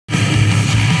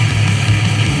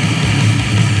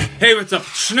Hey, what's up,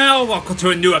 Schnell? Welcome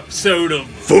to a new episode of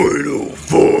Final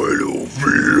Vlog.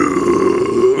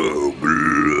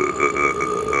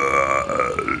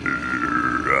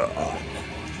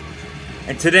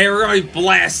 And today we're going to be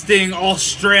blasting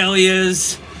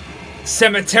Australia's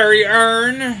Cemetery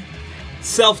Urn,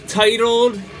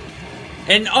 self-titled,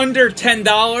 and under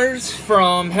 $10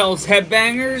 from Hell's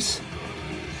Headbangers.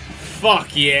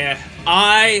 Fuck yeah.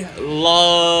 I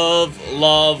love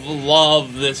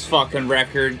this fucking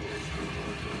record.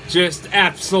 Just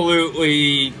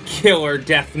absolutely killer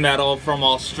death metal from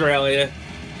Australia.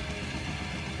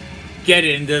 Get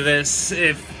into this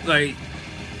if, like,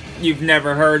 you've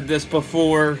never heard this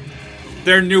before.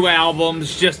 Their new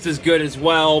album's just as good as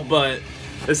well, but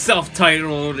the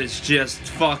self-titled is just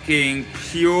fucking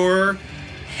pure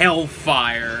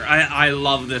hellfire. I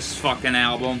love this fucking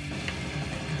album.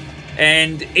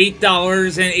 And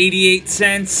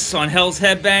 $8.88 on Hell's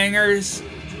Headbangers.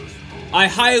 I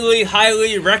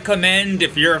highly recommend,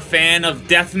 if you're a fan of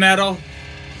death metal,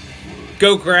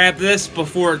 go grab this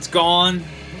before it's gone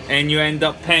and you end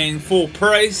up paying full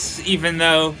price, even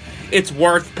though it's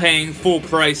worth paying full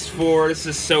price for. This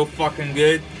is so fucking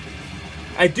good.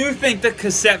 I do think the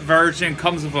cassette version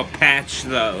comes with a patch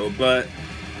though, but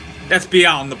that's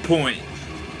beyond the point.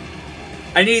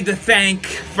 I need to thank,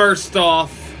 first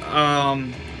off,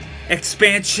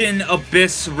 Expansion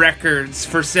Abyss Records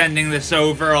for sending this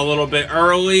over a little bit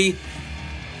early.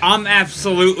 I'm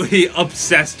absolutely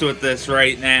obsessed with this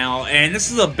right now, and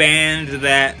this is a band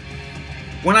that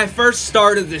when I first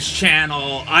started this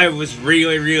channel I was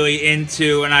really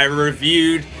into, and I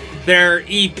reviewed their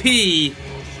EP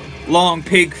Long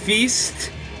Pig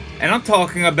Feast, and I'm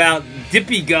talking about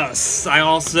Dipygus. I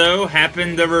also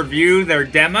happened to review their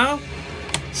demo.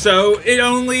 So it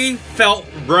only felt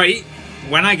right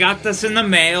when I got this in the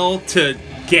mail to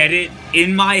get it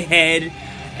in my head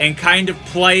and kind of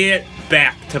play it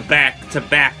back to back to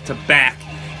back to back.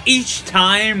 Each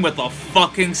time with a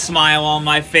fucking smile on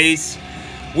my face.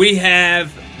 We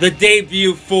have the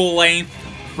debut full length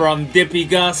from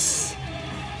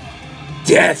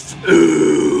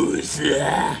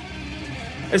Dipygus-Deathooze.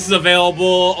 This is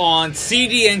available on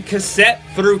CD and cassette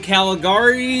through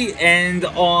Caligari and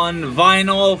on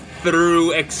vinyl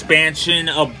through Expansion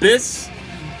Abyss.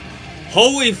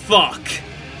 Holy fuck.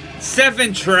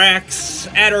 7 tracks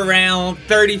at around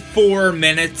 34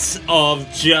 minutes of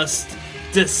just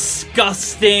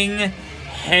disgusting,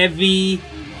 heavy,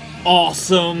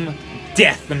 awesome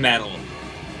death metal.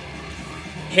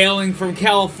 Hailing from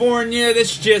California,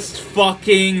 this just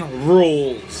fucking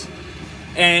rules.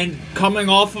 And coming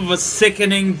off of a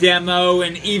sickening demo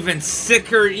and even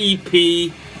sicker EP,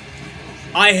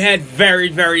 I had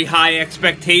very high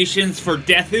expectations for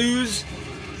Deathooze,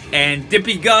 and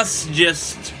Dipygus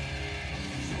just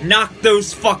knocked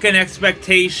those fucking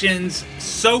expectations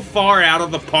so far out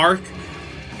of the park,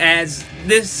 as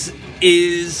this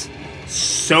is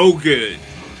so good.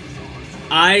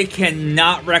 I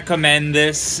cannot recommend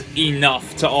this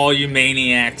enough to all you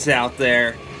maniacs out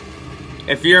there.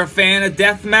 If you're a fan of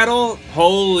death metal,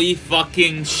 holy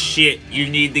fucking shit, you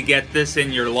need to get this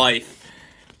in your life.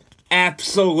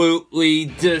 Absolutely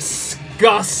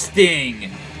disgusting.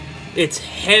 It's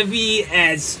heavy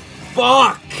as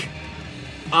fuck.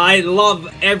 I love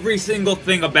every single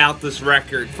thing about this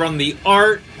record. From the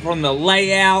art, from the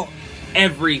layout,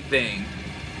 everything.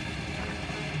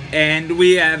 And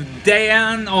we have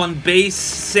Dan on bass,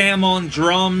 Sam on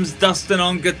drums, Dustin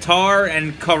on guitar,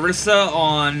 and Carissa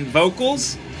on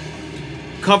vocals.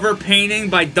 Cover painting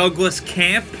by Douglas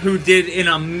Camp, who did an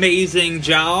amazing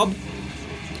job,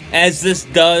 as this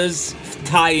does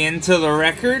tie into the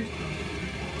record.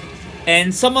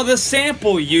 And some of the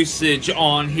sample usage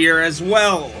on here, as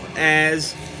well,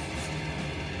 as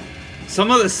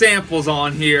some of the samples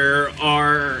on here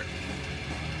are...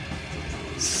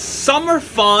 Some are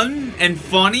fun and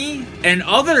funny, and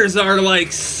others are,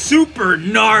 like, super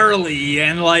gnarly,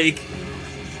 and, like,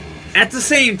 at the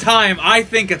same time, I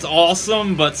think it's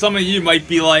awesome, but some of you might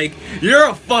be like, you're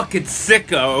a fucking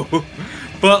sicko.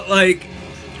 But, like,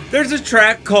 there's a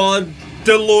track called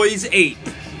Deloy's Ape,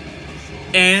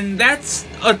 and that's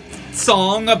a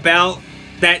song about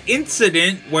that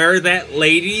incident where that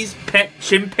lady's pet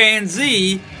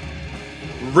chimpanzee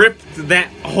ripped that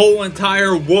whole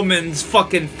entire woman's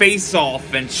fucking face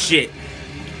off and shit.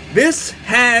 This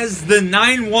has the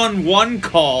 911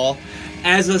 call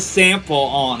as a sample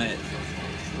on it.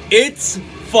 It's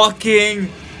fucking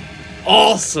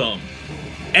awesome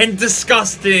and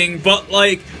disgusting, but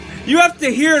like, you have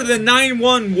to hear the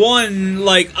 911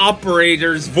 like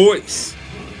operator's voice.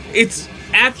 It's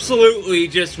absolutely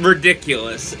just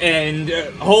ridiculous, and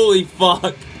holy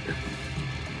fuck.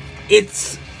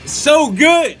 It's so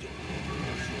good.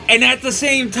 And at the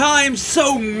same time,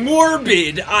 so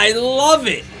morbid. I love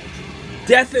it.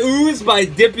 Deathooze by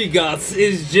Dipygus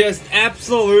is just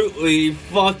absolutely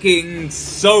fucking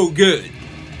so good.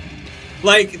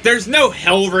 Like, there's no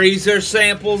Hellraiser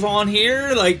samples on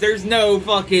here. Like, there's no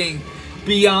fucking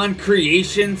Beyond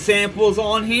Creation samples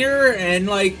on here. And,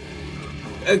 like,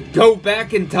 go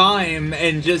back in time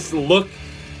and just look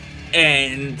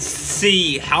and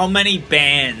see how many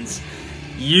bands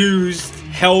used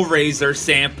Hellraiser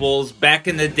samples back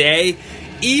in the day.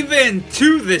 Even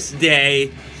to this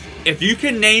day, if you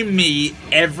can name me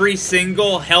every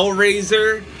single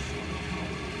Hellraiser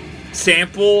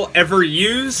sample ever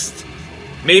used,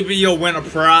 maybe you'll win a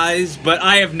prize, but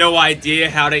I have no idea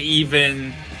how to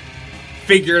even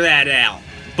figure that out.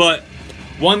 But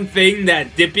one thing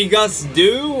that Dipygus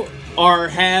do are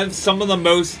have some of the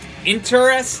most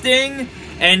interesting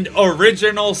and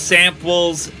original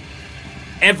samples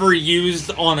ever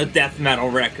used on a death metal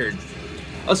record.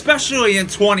 Especially in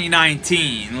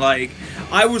 2019. Like,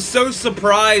 I was so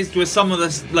surprised with some of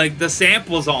the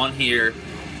samples on here.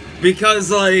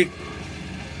 Because, like,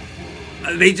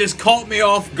 they just caught me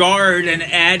off guard and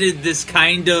added this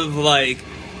kind of, like,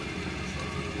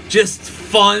 just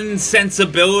fun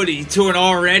sensibility to an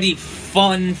already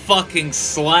fun fucking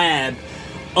slab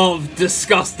of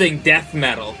disgusting death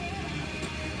metal.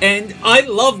 And I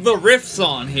love the riffs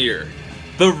on here.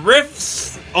 The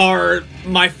riffs are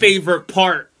my favorite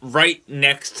part right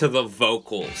next to the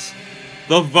vocals.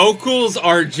 The vocals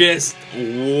are just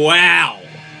wow.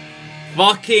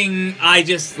 Fucking,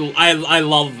 I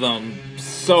love them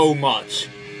so much.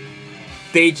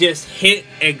 They just hit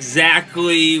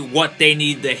exactly what they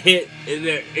need to hit.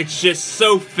 It's just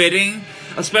so fitting,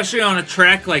 especially on a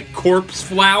track like Corpse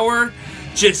Flower.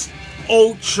 Just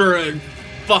ultra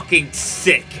fucking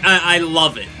sick. I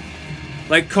love it.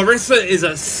 Like, Carissa is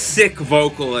a sick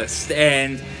vocalist,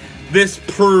 and this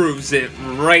proves it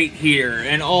right here.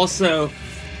 And also,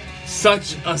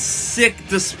 such a sick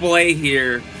display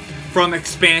here from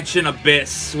Expansion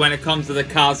Abyss when it comes to the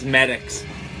cosmetics.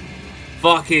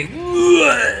 Fucking,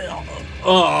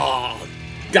 oh,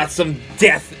 got some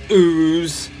Death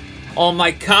Ooze on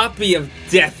my copy of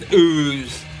Death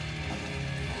Ooze.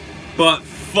 But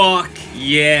fuck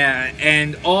yeah,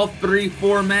 and all three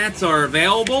formats are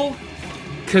available.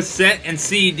 Cassette and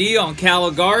CD on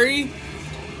Caligari,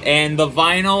 and the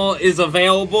vinyl is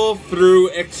available through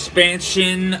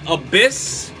Expansion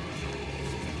Abyss.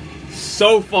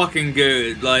 So fucking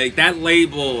good. Like, that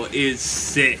label is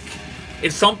sick.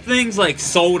 If something's like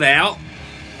sold out,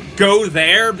 go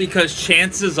there, because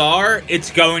chances are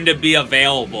it's going to be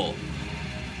available.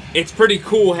 It's pretty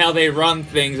cool how they run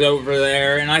things over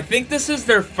there, and I think this is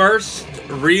their first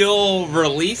real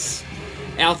release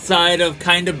outside of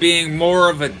kind of being more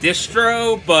of a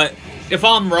distro. But if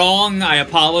I'm wrong, I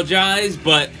apologize,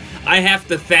 but I have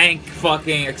to thank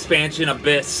fucking Expansion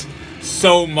Abyss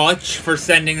so much for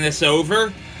sending this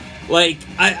over. Like,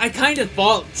 I kind of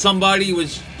thought somebody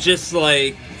was just,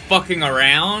 like, fucking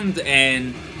around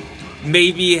and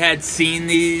maybe had seen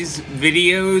these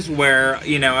videos where,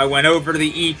 you know, I went over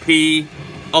the EP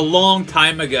a long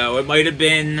time ago. It might have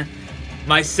been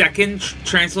my second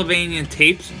Transylvanian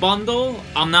Tapes bundle,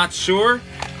 I'm not sure.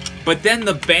 But then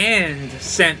the band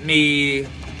sent me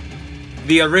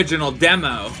the original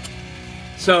demo.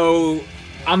 So,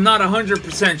 I'm not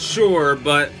 100% sure,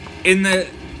 but in the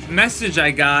message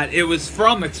I got, it was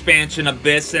from Expansion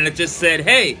Abyss, and it just said,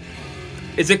 hey,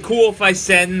 is it cool if I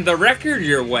send the record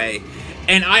your way?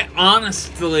 And I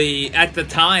honestly, at the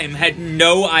time, had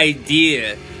no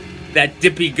idea that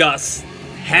Dipygus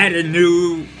had a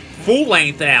new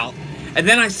full-length out. And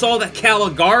then I saw that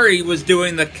Caligari was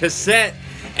doing the cassette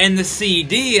and the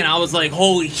CD, and I was like,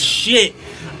 holy shit,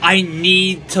 I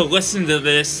need to listen to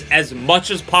this as much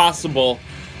as possible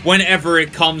whenever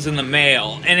it comes in the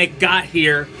mail. And it got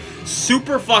here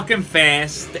super fucking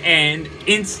fast and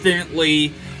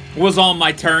instantly was on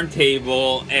my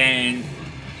turntable, and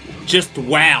just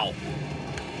wow.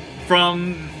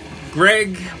 From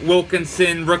Greg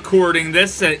Wilkinson recording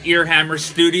this at Earhammer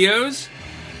Studios,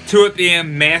 to it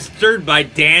being mastered by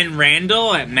Dan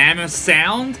Randall at Mammoth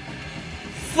Sound.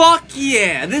 Fuck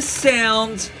yeah, this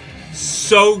sounds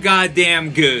so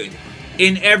goddamn good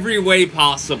in every way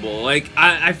possible. Like,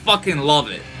 I fucking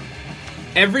love it.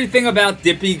 Everything about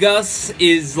Dipygus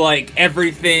is like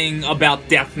everything about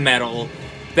death metal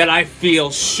that I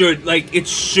feel should, like, it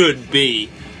should be.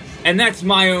 And that's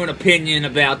my own opinion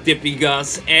about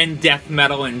Dipygus and death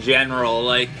metal in general.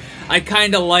 Like, I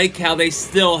kind of like how they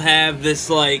still have this,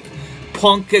 like,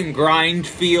 punk and grind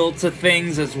feel to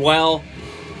things as well.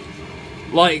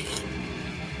 Like,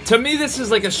 to me, this is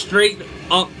like a straight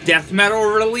up death metal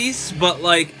release, but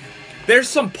like, there's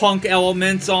some punk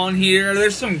elements on here,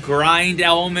 there's some grind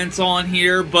elements on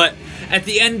here, but at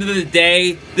the end of the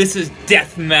day, this is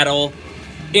death metal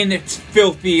in its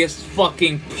filthiest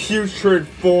fucking putrid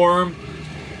form,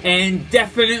 and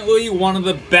definitely one of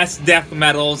the best death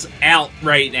metals out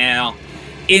right now.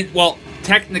 Well,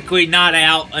 technically not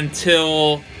out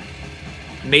until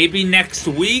maybe next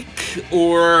week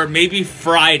or maybe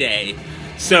Friday.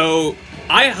 So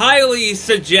I highly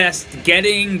suggest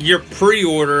getting your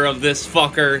pre-order of this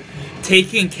fucker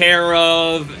taken care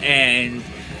of, and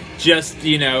just,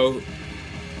 you know,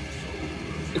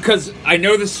 because I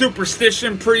know the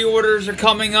Superstition pre-orders are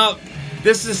coming up.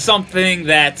 This is something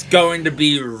that's going to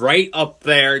be right up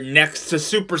there next to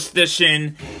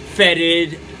Superstition,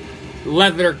 Fetid,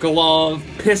 Leather Glove,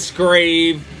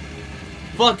 Pissgrave,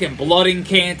 fucking Blood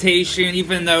Incantation,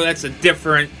 even though that's a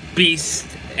different beast,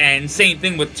 and same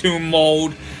thing with Tomb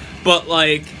Mold. But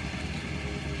like,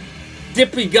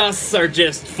 Dipygus are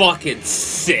just fucking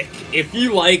sick. If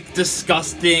you like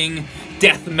disgusting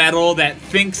death metal that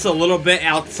thinks a little bit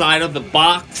outside of the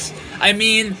box, I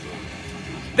mean,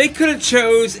 they could have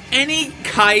chose any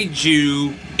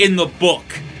kaiju in the book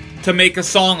to make a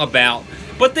song about,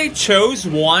 but they chose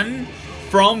one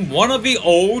from one of the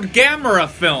old Gamera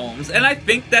films, and I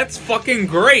think that's fucking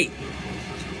great.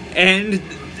 And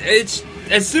it's,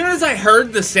 as soon as I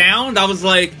heard the sound, I was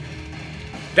like,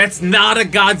 that's not a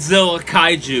Godzilla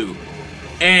kaiju.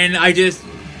 And I just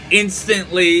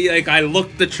instantly, like, I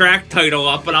looked the track title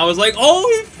up and I was like,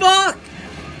 holy fuck!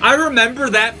 I remember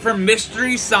that from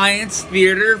Mystery Science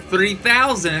Theater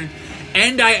 3000,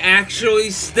 and I actually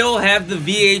still have the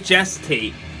VHS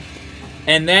tape.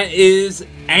 And that is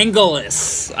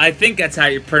Angelus. I think that's how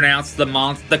you pronounce the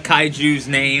kaiju's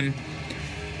name.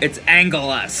 It's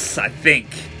Angelus, I think.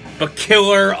 But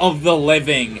Killer of the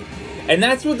Living. And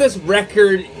that's what this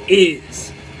record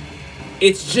is.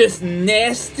 It's just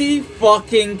nasty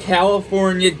fucking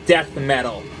California death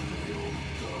metal.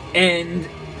 And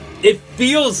it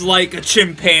feels like a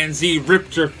chimpanzee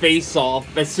ripped your face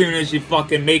off as soon as you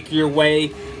fucking make your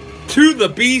way to the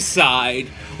B-side,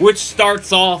 which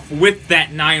starts off with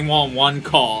that 911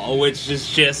 call, which is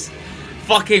just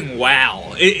fucking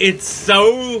wow. It's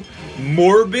so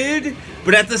morbid,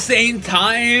 but at the same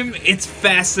time, it's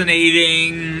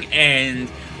fascinating. And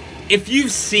if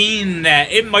you've seen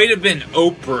that, it might have been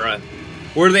Oprah,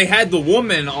 where they had the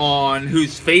woman on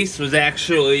whose face was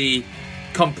actually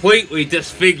completely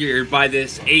disfigured by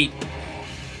this ape.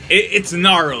 It's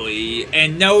gnarly,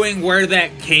 and knowing where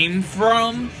that came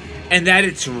from and that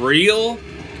it's real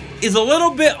is a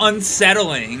little bit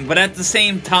unsettling, but at the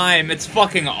same time, it's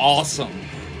fucking awesome.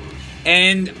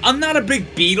 And I'm not a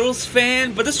big Beatles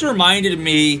fan, but this reminded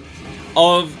me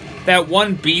of that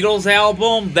one Beatles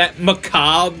album, that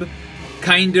macabre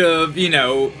kind of, you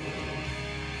know,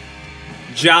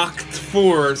 jocked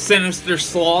for Sinister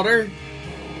Slaughter.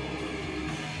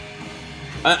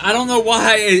 I don't know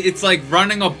why it's like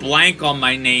running a blank on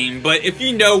my name, but if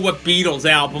you know what Beatles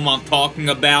album I'm talking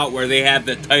about, where they have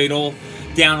the title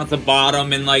down at the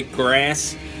bottom in like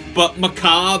grass, but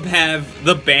Macabre have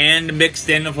the band mixed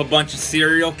in with a bunch of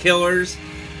serial killers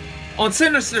on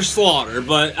Sinister Slaughter,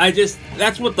 but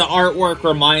that's what the artwork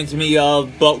reminds me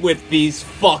of, but with these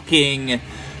fucking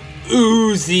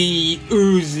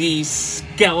oozy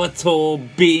skeletal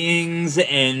beings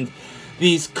and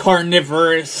these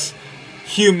carnivorous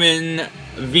human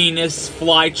Venus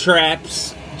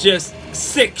flytraps. Just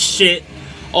sick shit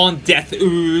on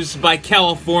Deathooze by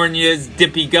California's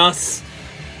Dipygus.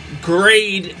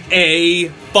 Grade A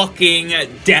fucking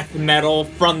death metal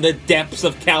from the depths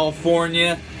of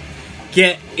California.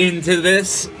 Get into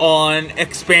this on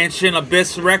Expansion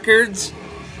Abyss Records,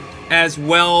 as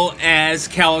well as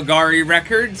Caligari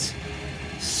Records.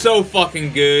 So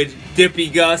fucking good.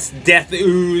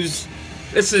 Dipygus-Deathooze.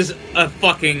 This is a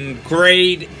fucking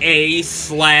grade A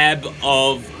slab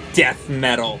of death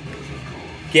metal.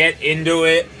 Get into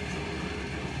it.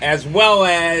 As well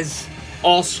as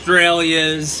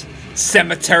Australia's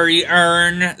Cemetery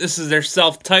Urn. This is their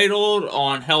self-titled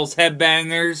on Hell's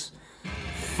Headbangers.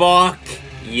 Fuck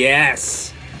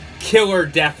yes. Killer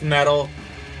death metal.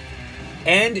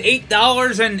 And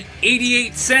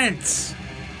 $8.88.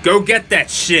 Go get that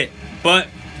shit. But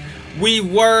we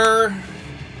were...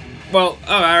 Well,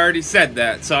 oh, I already said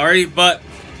that, sorry, but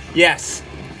yes,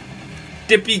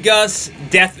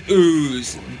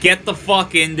 Dipygus-Deathooze. Get the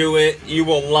fuck into it. You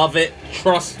will love it.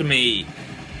 Trust me.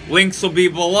 Links will be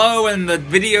below in the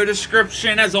video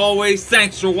description. As always,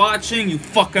 thanks for watching. You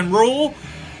fucking rule.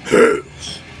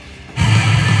 Peace.